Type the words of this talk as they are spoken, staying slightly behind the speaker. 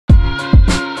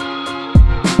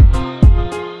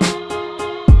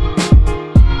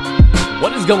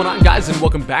going on, guys, and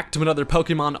welcome back to another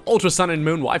Pokemon Ultra Sun and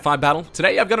Moon Wi-Fi battle.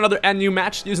 Today I've got another NU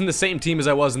match using the same team as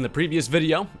I was in the previous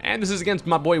video, and this is against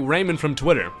my boy Raymond from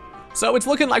Twitter. So it's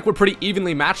looking like we're pretty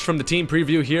evenly matched from the team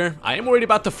preview here. I am worried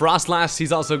about the Frostlass.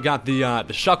 He's also got the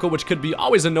Shuckle, which could be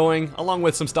always annoying, along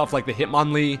with some stuff like the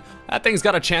Hitmonlee. That thing's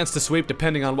got a chance to sweep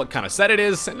depending on what kind of set it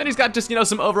is, and then he's got just, you know,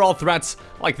 some overall threats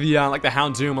like the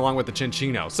Houndoom along with the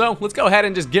Chinchino. So let's go ahead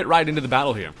and just get right into the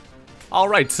battle here.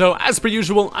 Alright, so as per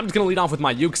usual, I'm just going to lead off with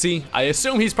my Uxie. I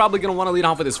assume he's probably going to want to lead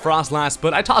off with his Frostlass,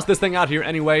 but I tossed this thing out here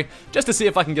anyway, just to see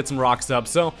if I can get some rocks up.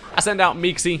 So I send out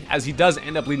Mixie, as he does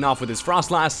end up leading off with his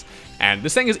Frostlass. And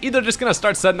this thing is either just going to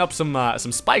start setting up some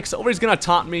spikes, or he's going to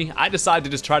taunt me. I decide to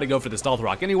just try to go for the Stealth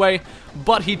Rock anyway,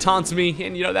 but he taunts me,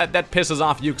 and you know, that pisses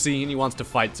off Uxie, and he wants to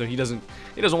fight, so he doesn't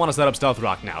want to set up Stealth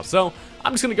Rock now. So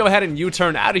I'm just going to go ahead and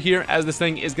U-turn out of here, as this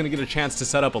thing is going to get a chance to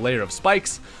set up a layer of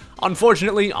spikes.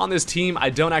 Unfortunately, on this team,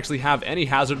 I don't actually have any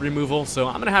hazard removal, so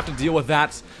I'm going to have to deal with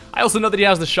that. I also know that he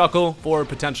has the Shuckle for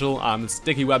potential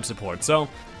sticky web support, so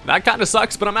that kind of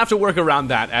sucks, but I'm going to have to work around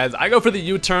that, as I go for the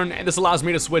U-turn, and this allows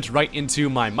me to switch right into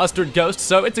my Mustard Ghost.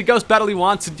 So it's a Ghost battle he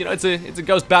wants, you know, it's a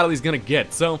Ghost battle he's going to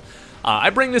get. So I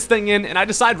bring this thing in, and I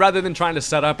decide rather than trying to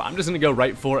set up, I'm just going to go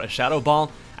right for a Shadow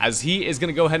Ball, as he is going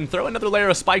to go ahead and throw another layer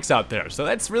of spikes out there. So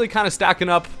that's really kind of stacking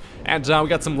up, and we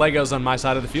got some Legos on my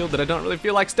side of the field that I don't really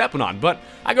feel like stepping on. But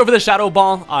I go for the Shadow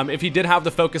Ball. If he did have the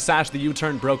Focus Sash, the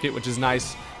U-turn broke it, which is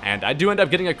nice. And I do end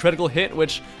up getting a critical hit,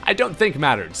 which I don't think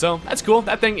mattered. So that's cool.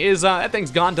 That thing's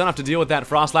gone. Don't have to deal with that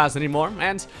Frostlass anymore.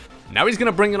 And now he's going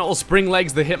to bring in old Spring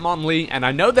Legs, the Hitmonlee, and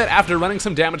I know that after running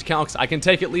some damage calcs, I can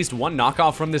take at least one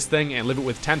knockoff from this thing and live it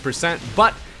with 10%,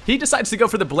 but he decides to go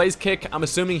for the Blaze Kick. I'm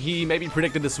assuming he maybe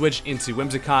predicted the switch into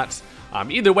Whimsicott.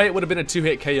 Either way, it would have been a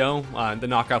 2-hit KO. The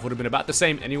knockoff would have been about the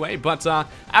same anyway, but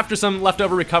after some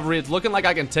leftover recovery, it's looking like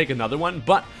I can take another one,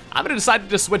 but I'm going to decide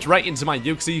to switch right into my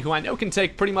Uxie, who I know can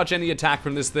take pretty much any attack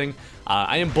from this thing.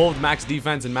 I am both max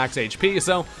defense and max HP,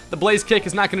 so the Blaze Kick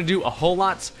is not going to do a whole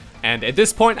lot. And at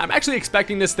this point, I'm actually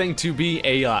expecting this thing to be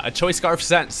a Choice Scarf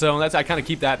set, so I kind of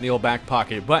keep that in the old back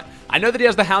pocket. But I know that he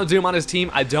has the Houndoom on his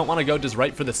team. I don't want to go just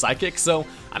right for the Psychic, so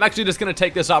I'm actually just going to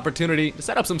take this opportunity to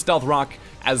set up some Stealth Rock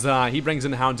as he brings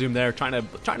in the Houndoom there, trying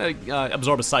to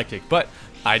absorb a Psychic. But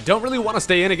I don't really want to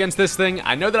stay in against this thing.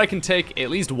 I know that I can take at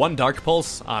least one Dark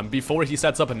Pulse before he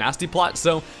sets up a Nasty Plot,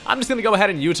 so I'm just going to go ahead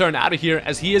and U-turn out of here,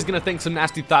 as he is going to think some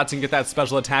Nasty Thoughts and get that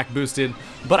special attack boosted.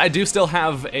 But I do still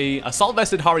have a Assault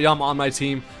Vested Hariyama on my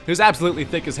team, who's absolutely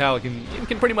thick as hell and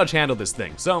can pretty much handle this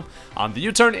thing. So the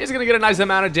U-turn is going to get a nice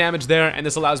amount of damage there, and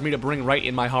this allows me to bring right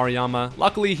in my Hariyama.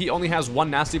 Luckily, he only has one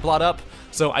Nasty Plot up,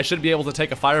 so I should be able to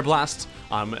take a Fire Blast,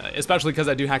 especially because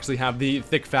I do actually have the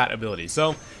Thick Fat ability.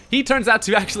 So he turns out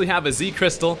to actually have a Z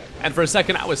Crystal, and for a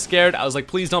second I was scared. I was like,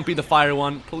 please don't be the fire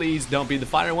one, please don't be the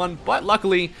fire one, but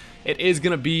luckily it is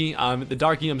going to be the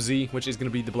Dark EMZ, which is going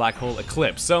to be the Black Hole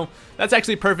Eclipse. So that's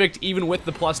actually perfect, even with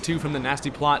the +2 from the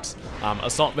Nasty Plot.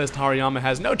 Assault Vest Hariyama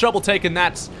has no trouble taking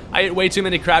that. I ate way too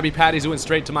many Krabby Patties who went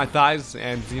straight to my thighs,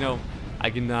 and you know, I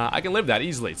can live that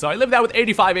easily. So I live that with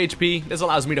 85 HP. This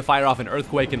allows me to fire off an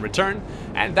Earthquake in return,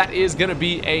 and that is going to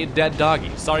be a dead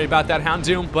doggy. Sorry about that,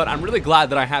 Houndoom, but I'm really glad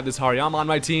that I had this Hariyama on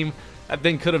my team. That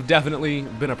thing could have definitely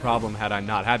been a problem had I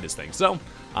not had this thing. So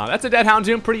that's a dead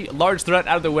Houndoom, pretty large threat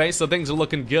out of the way, so things are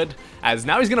looking good, as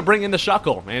now he's going to bring in the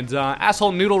Shuckle, and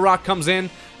Asshole Noodle Rock comes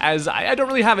in, as I don't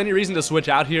really have any reason to switch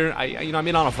out here. I'm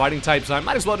in on a fighting type, so I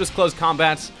might as well just close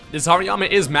combat. This Hariyama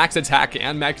is max attack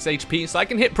and max HP, so I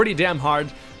can hit pretty damn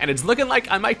hard, and it's looking like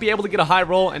I might be able to get a high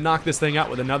roll and knock this thing out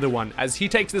with another one, as he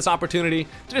takes this opportunity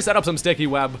to just set up some Sticky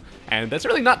Web, and that's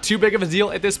really not too big of a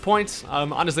deal at this point.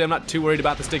 Honestly, I'm not too worried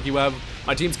about the Sticky Web.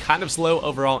 My team's kind of slow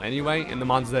overall anyway, and the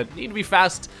mons that need to be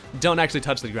fast don't actually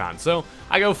touch the ground. So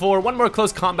I go for one more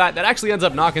close combat that actually ends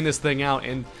up knocking this thing out,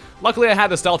 and luckily I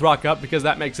had the Stealth Rock up because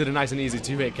that makes it a nice and easy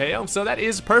 2-hit KO, so that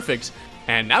is perfect.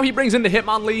 And now he brings in the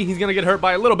Hitmonlee. He's going to get hurt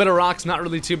by a little bit of rocks, not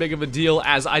really too big of a deal,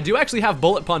 as I do actually have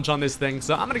Bullet Punch on this thing,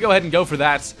 so I'm going to go ahead and go for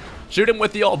that. Shoot him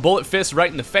with the old Bullet Fist right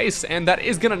in the face, and that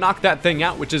is going to knock that thing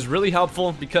out, which is really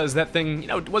helpful because that thing, you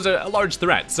know, was a large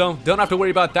threat, so don't have to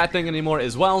worry about that thing anymore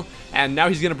as well. And now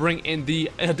he's going to bring in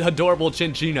the adorable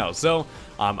Chinchino, so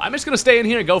I'm just going to stay in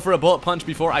here and go for a Bullet Punch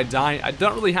before I die. I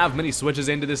don't really have many switches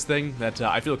into this thing that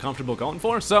I feel comfortable going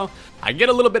for, so I get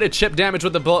a little bit of chip damage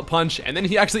with the Bullet Punch, and then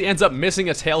he actually ends up missing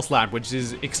a Tail Slap, which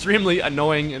is extremely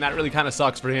annoying, and that really kind of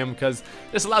sucks for him, because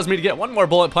this allows me to get one more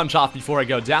Bullet Punch off before I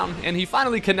go down, and he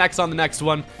finally connects on the next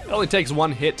one. It only takes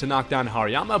one hit to knock down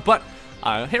Hariyama, but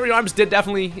Hairy Arms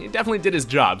definitely did his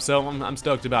job, so I'm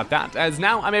stoked about that, as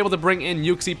now I'm able to bring in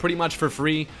Uxie pretty much for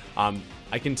free.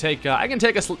 I can take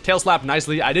a tail slap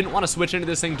nicely. I didn't want to switch into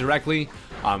this thing directly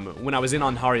when I was in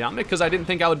on Hariyama because I didn't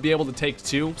think I would be able to take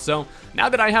 2. So now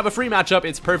that I have a free matchup,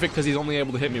 it's perfect because he's only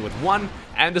able to hit me with 1,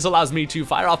 and this allows me to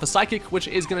fire off a psychic, which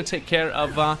is going to take care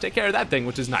of that thing,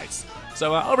 which is nice.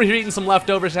 So over here eating some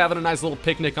leftovers, having a nice little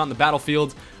picnic on the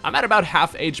battlefield. I'm at about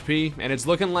half HP, and it's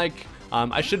looking like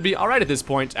I should be alright at this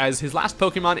point, as his last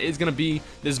Pokemon is going to be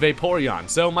this Vaporeon.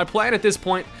 So my plan at this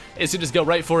point is to just go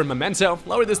right for a Memento,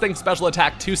 lower this thing's special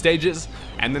attack 2 stages,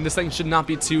 and then this thing should not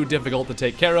be too difficult to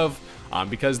take care of,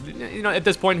 because, you know, at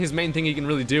this point his main thing he can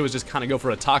really do is just kind of go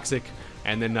for a Toxic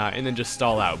and then just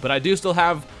stall out. But I do still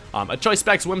have a Choice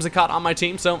Specs Whimsicott on my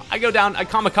team, so I go down, I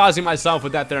kamikaze myself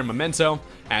with that there Memento,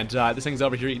 and this thing's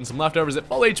over here eating some leftovers at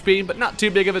full HP, but not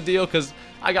too big of a deal, because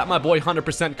I got my boy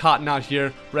 100% Cotton out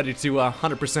here, ready to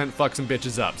 100% fuck some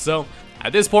bitches up. So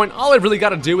at this point, all I've really got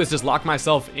to do is just lock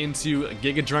myself into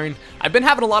Giga Drain. I've been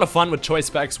having a lot of fun with Choice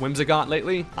Specs Whimsicott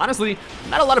lately. Honestly,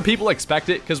 not a lot of people expect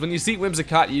it, because when you see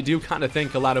Whimsicott, you do kind of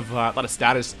think a lot of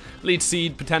status, Leech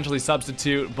Seed, potentially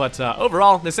Substitute, but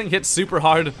overall, this thing hits super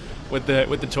hard with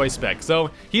the Choice Spec.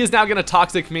 So he is now going to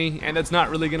Toxic me, and that's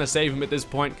not really going to save him at this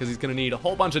point, because he's going to need a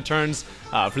whole bunch of turns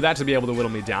for that to be able to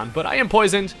whittle me down. But I am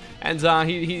poisoned, and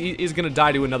he's going to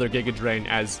die to another Giga Drain,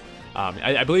 as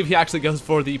I believe he actually goes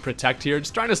for the Protect here,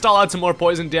 just trying to stall out some more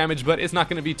poison damage, but it's not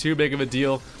going to be too big of a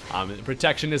deal.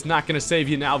 Protection is not going to save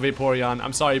you now, Vaporeon.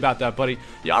 I'm sorry about that, buddy.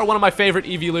 You are one of my favorite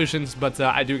evolutions, but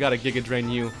I do got to Giga Drain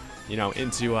you,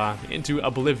 into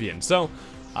oblivion. So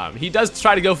he does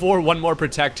try to go for one more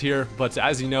Protect here, but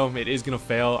as you know, it is going to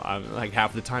fail like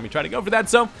half the time you try to go for that.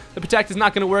 So the Protect is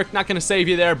not going to work, not going to save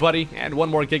you there, buddy, and one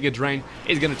more Giga Drain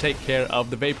is going to take care of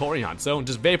the Vaporeon. So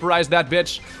just vaporize that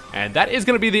bitch, and that is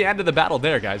going to be the end of the battle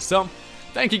there, guys. So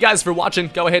thank you guys for watching.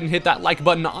 Go ahead and hit that like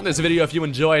button on this video if you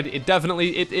enjoyed. It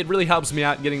definitely, it really helps me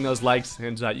out getting those likes,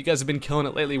 and you guys have been killing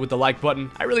it lately with the like button.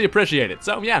 I really appreciate it.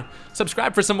 So yeah,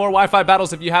 subscribe for some more Wi-Fi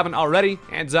battles if you haven't already,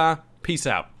 and peace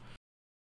out.